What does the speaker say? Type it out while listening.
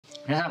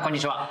皆さんこんに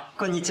ちは。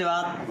こんにち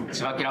は。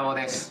ツバキラボ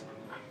です。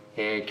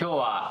今日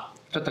は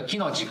ちょっと木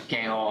の実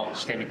験を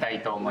してみた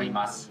いと思い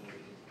ます。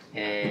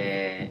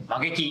曲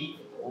げ木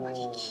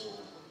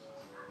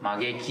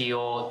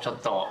をちょ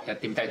っとやっ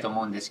てみたいと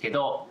思うんですけ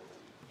ど、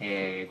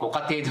ご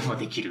家庭でも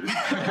できる家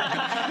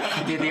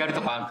庭でやる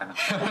とこあるかな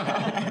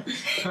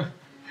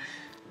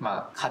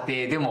まあ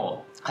家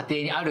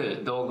庭にあ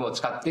る道具を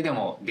使ってで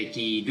もで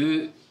き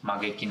る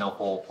曲げ木の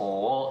方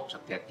法をちょ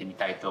っとやってみ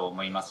たいと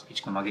思います。い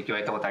ちくん、曲げ木は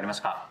やったことありま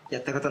すか？や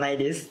ったことない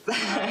ですちょっ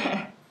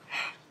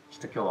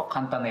と今日は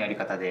簡単なやり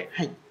方で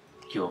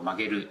木を曲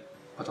げる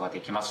ことが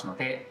できますの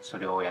で、そ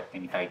れをやって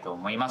みたいと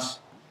思いま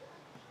す。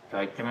で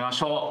は行ってみま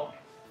しょ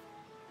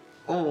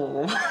う。お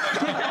お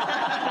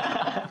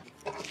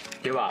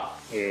では、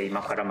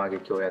今から曲げ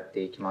木をやっ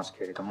ていきます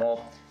けれど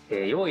も、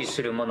用意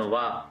するもの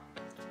は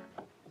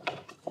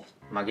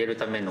曲げる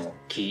ための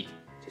木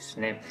です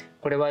ね。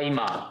これは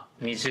今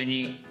水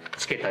に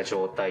つけた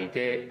状態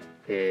で、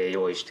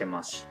用意して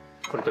ます。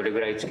これどれぐ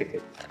らいつけて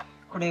る？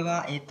これ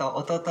は一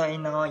昨日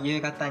の夕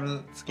方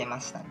につけ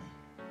ましたね。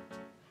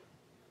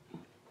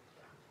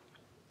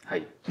は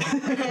い。一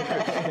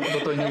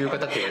昨日の夕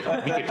方って見てると分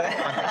かんないじゃん。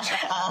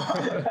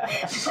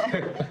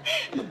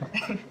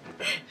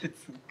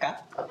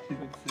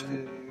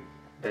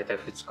大体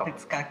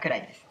2日くら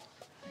いです。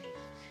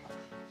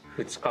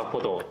2日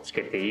ほどつ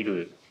けてい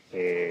る、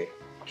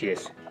木で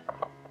す。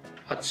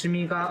厚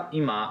みが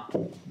今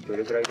ど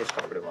れぐらいです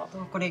か？これは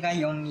これが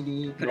4ミ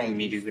リぐらいです。4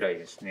ミリぐらい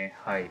ですね。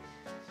はい、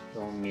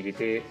4ミリ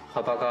で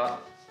幅が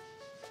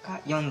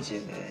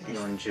40です。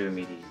40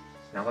ミリ。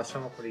長さ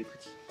はこれいく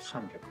つ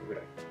？300ぐ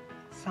らい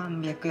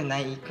？300な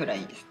いくら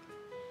いです。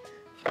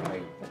は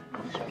い、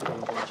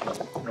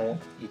の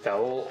板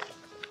を、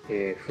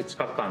2日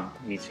間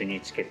水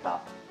につけ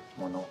た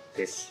もの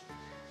です。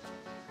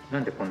な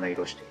んでこんな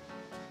色して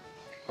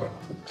る？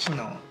木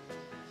の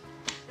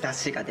出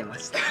汁が出ま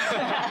した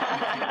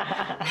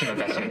木の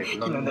出汁が出て、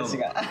木の出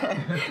汁が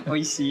美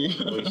味しい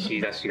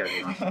出汁が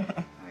出ます、はい、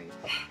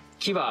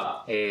木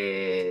は、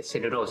セ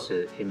ルロー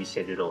ス、ヘミ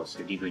セルロー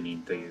ス、リグニ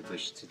ンという物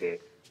質で、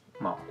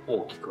まあ、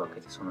大きく分け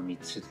てその3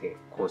つで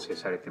構成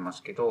されてま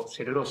すけど、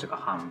セルロースが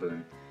半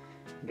分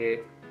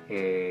で、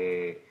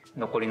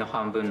残りの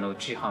半分のう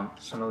ち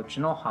そのうち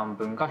の半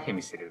分がヘ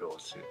ミセルロ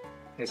ース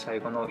で、最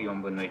後の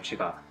4分の1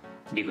が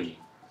リグニンっ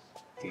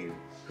ていう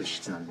物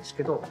質なんです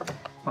けど、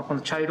まあ、こ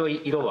の茶色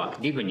い色は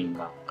リグニン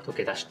が溶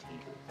け出している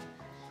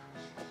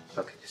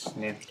わけです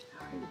ね。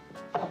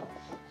は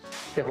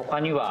い、で他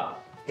には、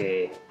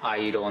ア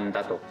イロン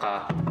だと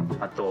か、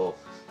あと、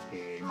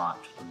まあ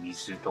ちょっと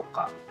水と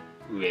か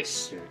ウエ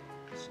スで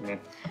すね。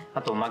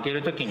あと曲げ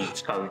る時に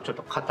使うちょっ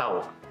と型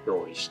を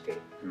用意して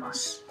いま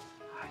す。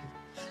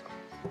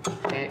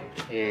はい、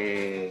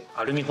で、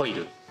アルミホイ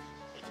ルで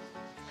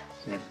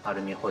すね。ア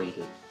ルミホイ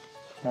ル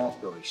も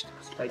用意して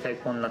ます。だいたい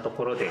こんなと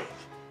ころで、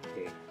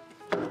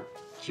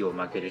木を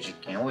曲げる実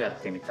験をやっ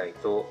てみたい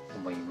と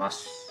思いま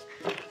す。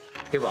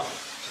では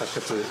早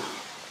速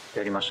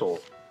やりましょ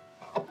う。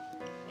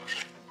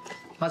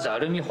まずア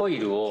ルミホイ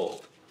ルを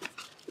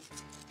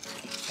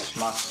出し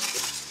ます。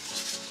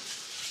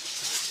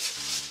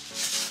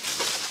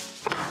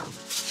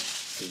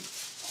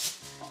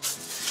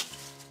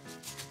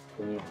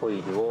アルミホ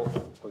イルを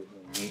こういうふ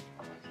うにし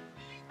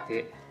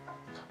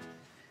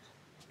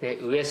て、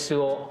ウエス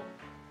を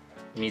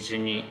水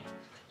に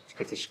つ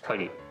けてしっか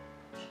り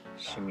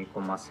染み込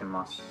ませ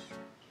ます。こ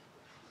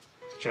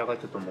ちらが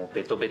ちょっともう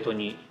ベトベト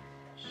に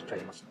しちゃ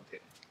いますの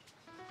で、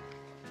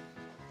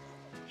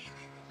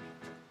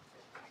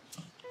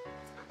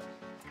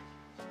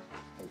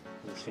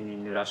水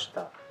に濡らし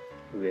た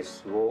ウエ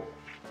スを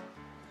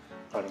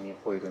アルミ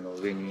ホイルの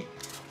上に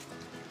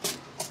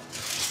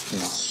敷き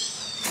ま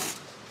す。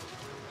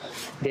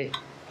でこ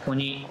こ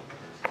に、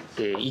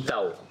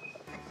板を、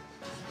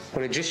こ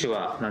れ樹脂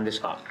は何で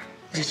すか？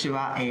樹脂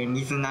は、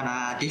水な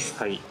らです。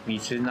はい、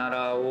水な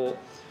らを、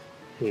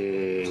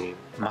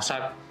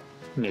正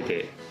目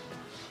で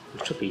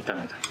ちょっと痛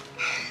めた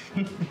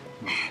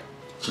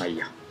まあいい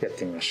や、やっ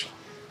てみましょ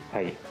う。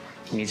はい、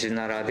水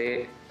なら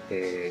で、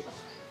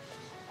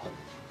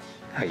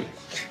はい、や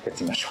っ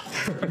てみましょ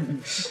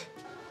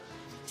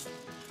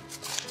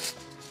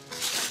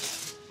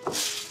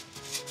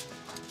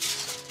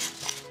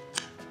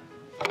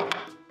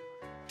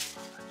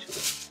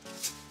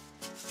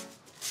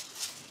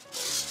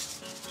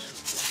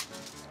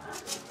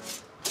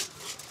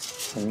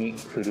うに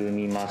くる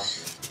みま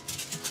す。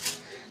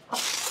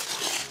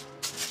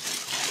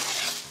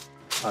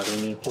アル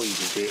ミホイル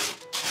で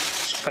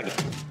しっかり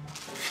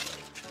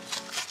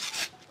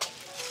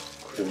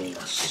くるみ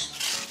ます。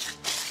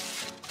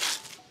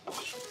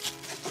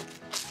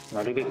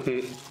なるべ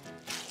く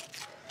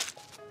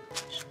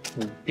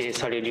密閉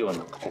されるよう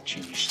な形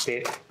にし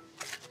て、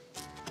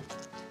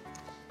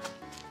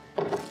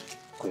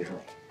こういうふうに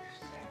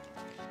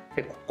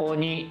で、ここ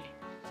に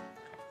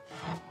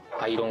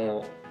アイロン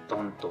を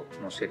ドンと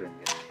乗せるん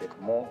ですけれど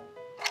も、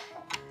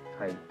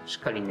はい、しっ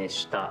かり熱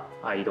した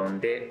アイロ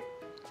ンで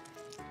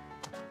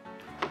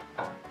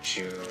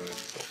ジューッ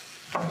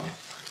と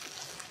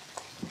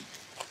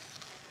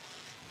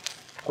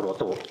これ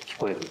音聞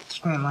こえる？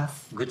聞こえま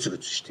す。グツグ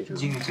ツしてる。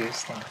ジュージュー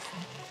してます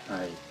ね。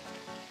はい。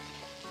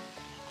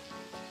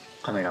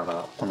カメラ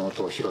がこの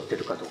音を拾って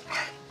るかどうか、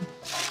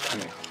カ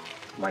メラ、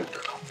マイ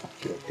クが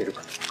拾ってる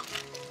かどうか。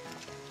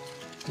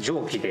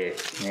蒸気で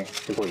ね、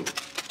すごい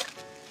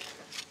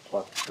ふ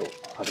わっと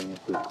アルミ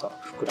風が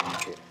膨らん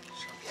で、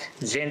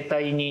全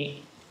体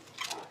に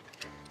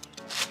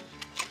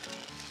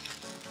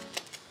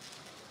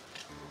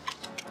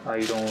ア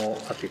イロンを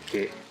かけ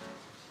て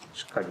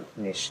しっかり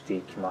熱して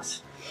いきま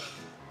す。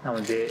な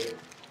ので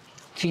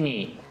木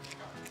に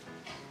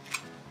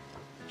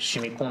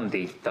染み込んで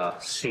いった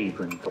水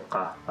分と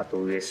か、あと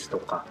ウエスと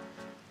か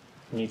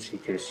につい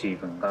てる水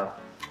分が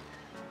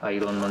アイ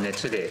ロンの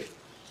熱で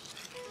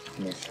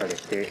熱され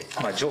て、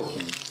蒸気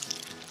に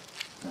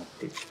なっ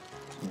ていく。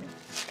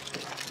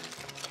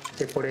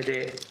でこれ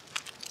で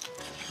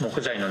木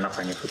材の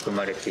中に含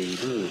まれてい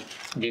る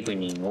リグ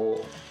ニン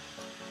を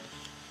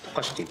溶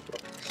かしていくわ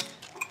けです。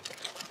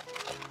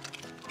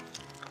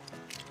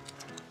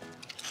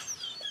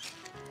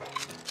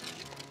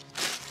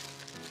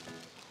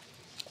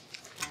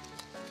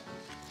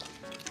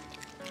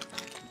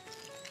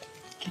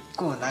結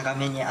構長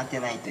めに当て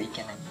ないとい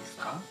けないんです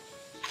か？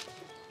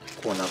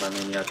結構長め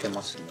に当て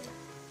ますね。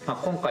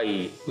今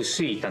回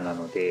薄い板な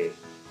ので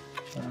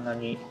そんな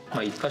に、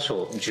1箇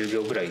所10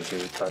秒ぐらいずっ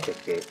と当て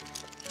て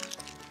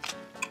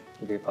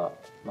いれば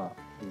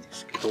いいんで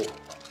すけど、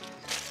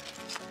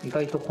意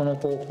外とこの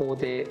方法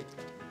で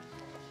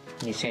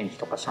2センチ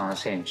とか3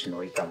センチ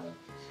の板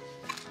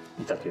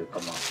というか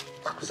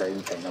角材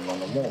みたいなも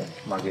のも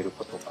曲げる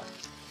ことが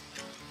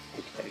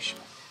できたりし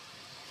ます。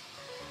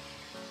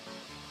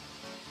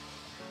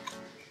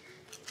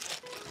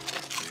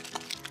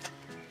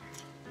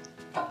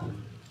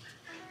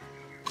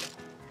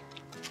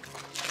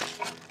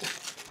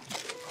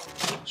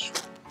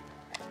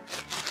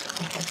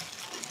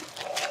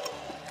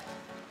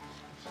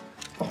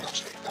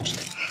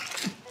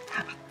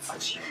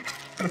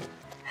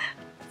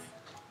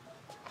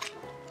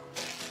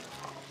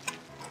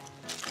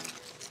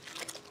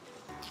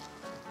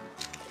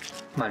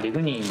リ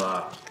グニン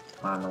は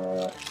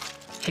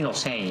木の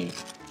繊維、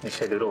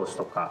セルロース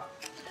とか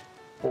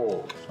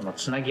を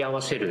つなぎ合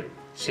わせる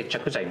接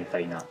着剤みた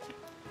いな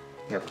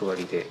役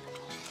割で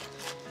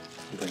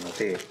いるの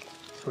で、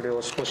それ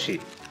を少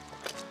し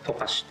溶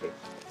かして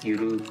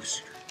緩く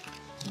する。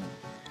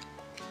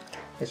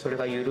でそれ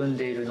が緩ん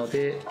でいるの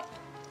で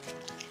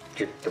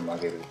ギュッと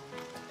曲げるこ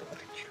とが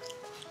できる。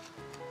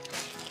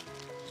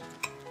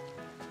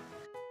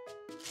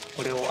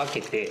これを開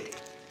けて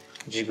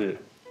ジグ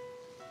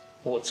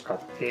を使っ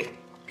てギュ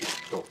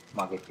ッと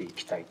曲げてい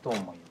きたいと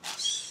思いま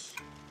す。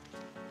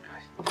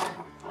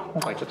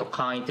今回ちょっと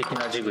簡易的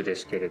なジグで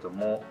すけれど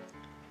も、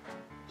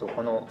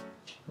この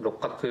六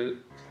角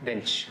レ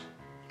ンチ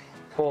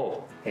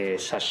を刺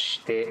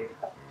して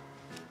こ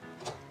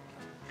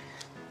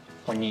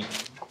こに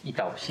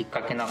板を引っ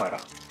掛けながら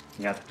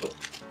ニャッと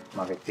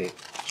曲げてい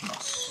きま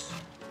す。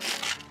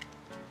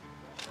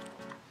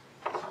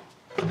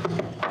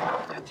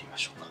やってみま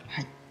しょうか。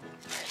はい。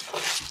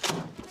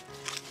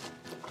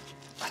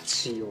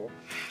熱いよ。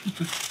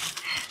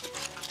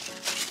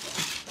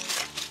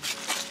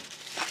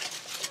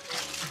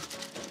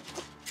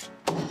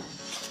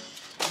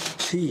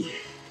熱い。いき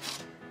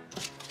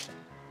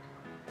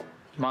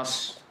ま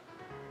す。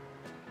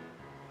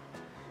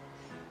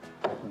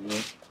ここに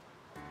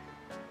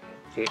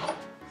で。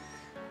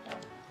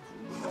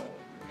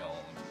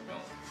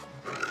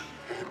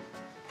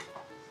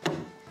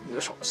よ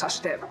いしょ、刺し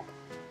て、こ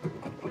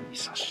こに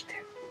刺し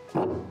て、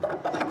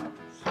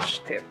刺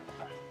して、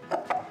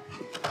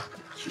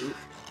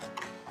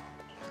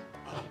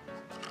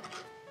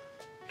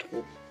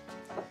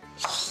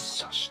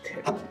刺し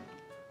て、曲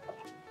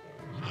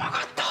がっ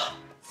た。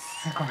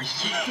すごい。こ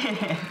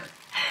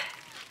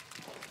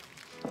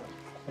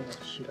れ開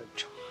い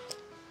ちゃう。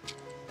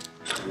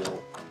これを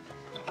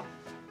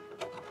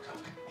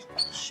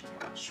閉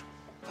めましょう。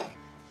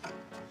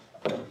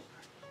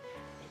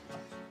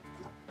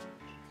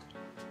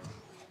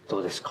ど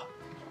うですか？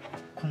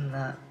こん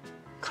な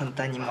簡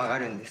単に曲が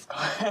るんですか？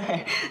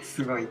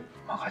すごい。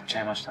曲がっち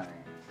ゃいましたね。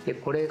で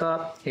これ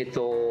が、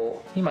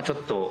今ちょ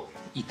っと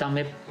板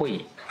目っぽ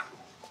い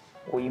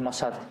おい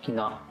さ的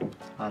な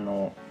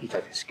板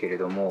ですけれ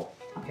ども、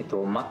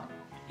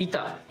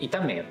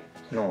板目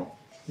の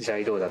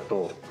材料だ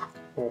と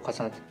こう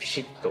重なってピ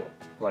シッと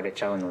割れ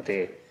ちゃうの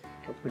で、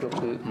極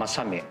力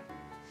正目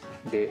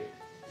で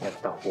やっ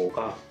た方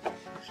が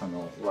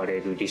割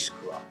れるリス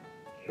クは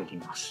減り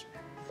ます。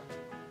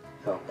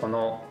こ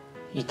の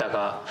板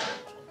が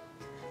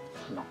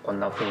こん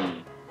な風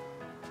に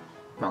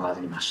曲が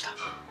りました。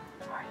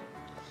はい、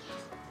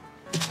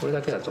これ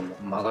だけだとも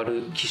う曲が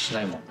る気し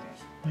ないもんね。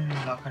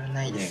曲がら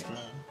ないですね。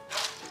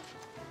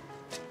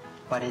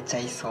割れちゃ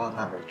いそう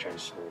な。割れちゃい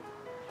そう。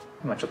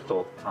今ちょっ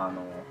と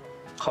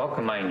乾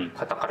く前に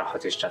型から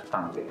外しちゃっ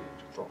たのでち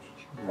ょっと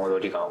戻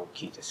りが大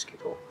きいですけ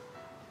ど、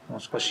もう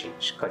少し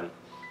しっかり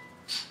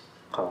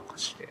乾か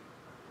して、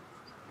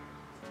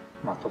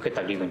溶け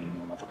たリグニ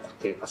ンをまた固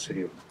定化す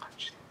るような感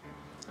じで、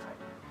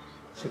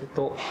する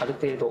とある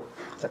程度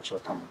形を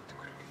保って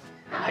くる。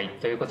はい、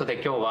ということで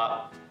今日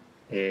は、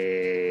ち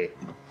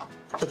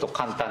ょっと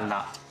簡単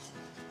な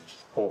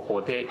方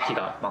法で木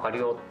が曲がる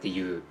よって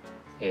いう、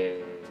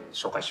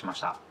紹介しま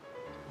した。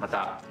ま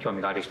た興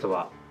味がある人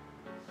は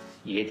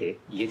家で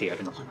や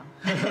るのかな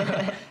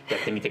や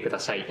ってみてくだ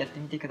さい。やって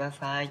みてくだ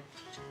さい。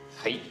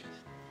はい、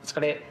お疲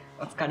れ。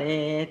お疲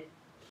れ。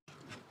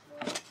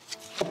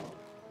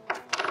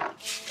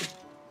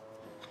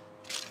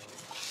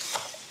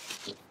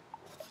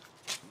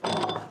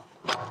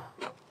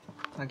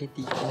曲げ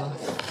ていきま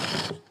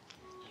す。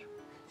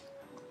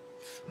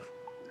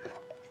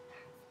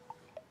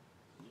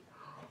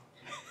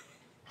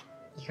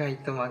意外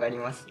と曲がり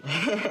ますね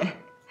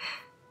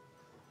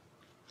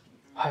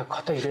早く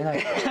肩入れない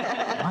と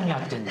何や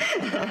ってんの